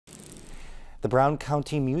The Brown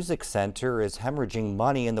County Music Center is hemorrhaging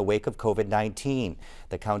money in the wake of COVID-19.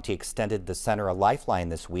 The county extended the center a lifeline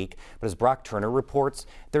this week, but as Brock Turner reports,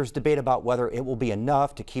 there's debate about whether it will be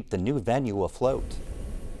enough to keep the new venue afloat.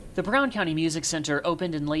 The Brown County Music Center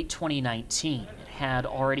opened in late 2019. It had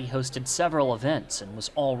already hosted several events and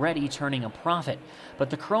was already turning a profit,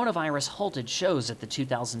 but the coronavirus halted shows at the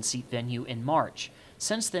 2,000-seat venue in March.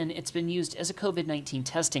 Since then, it's been used as a COVID-19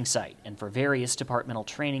 testing site and for various departmental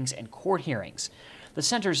trainings and court hearings. The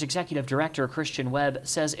center's executive director, Christian Webb,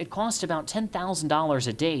 says it cost about $10,000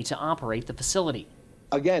 a day to operate the facility.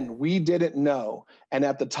 Again, we didn't know, and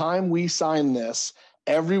at the time we signed this,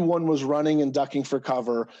 everyone was running and ducking for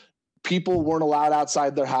cover. People weren't allowed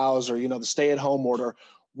outside their house, or the stay-at-home order.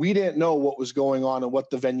 We didn't know what was going on and what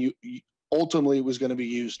the venue ultimately was going to be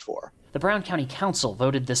used for. The Brown County Council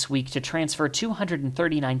voted this week to transfer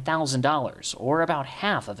 $239,000, or about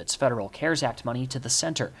half of its federal CARES Act money, to the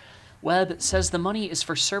center. Webb says the money is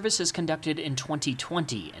for services conducted in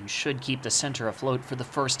 2020 and should keep the center afloat for the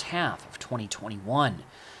first half of 2021.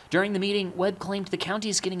 During the meeting, Webb claimed the county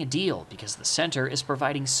is getting a deal because the center is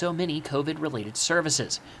providing so many COVID-related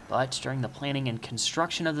services. But during the planning and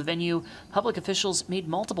construction of the venue, public officials made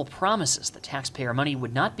multiple promises that taxpayer money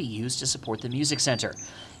would not be used to support the music center.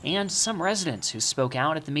 And some residents who spoke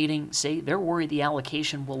out at the meeting say they're worried the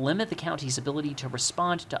allocation will limit the county's ability to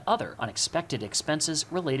respond to other unexpected expenses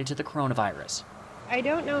related to the coronavirus. I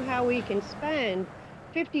don't know how we can spend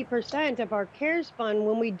 50% of our CARES fund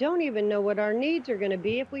when we don't even know what our needs are going to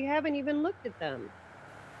be if we haven't even looked at them.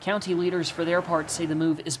 County leaders, for their part, say the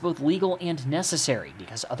move is both legal and necessary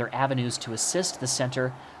because other avenues to assist the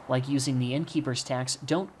center, like using the innkeeper's tax,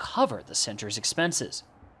 don't cover the center's expenses.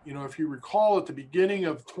 If you recall at the beginning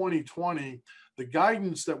of 2020, the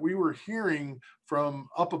guidance that we were hearing from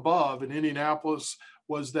up above in Indianapolis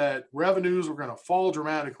was that revenues were going to fall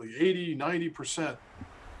dramatically, 80, 90%.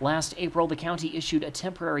 Last April, the county issued a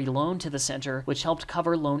temporary loan to the center, which helped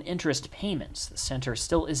cover loan interest payments. The center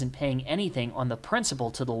still isn't paying anything on the principal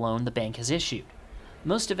to the loan the bank has issued.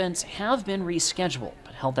 Most events have been rescheduled,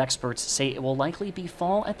 but health experts say it will likely be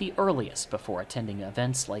fall at the earliest before attending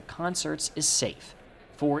events like concerts is safe.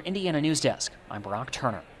 For Indiana Newsdesk, I'm Brock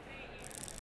Turner.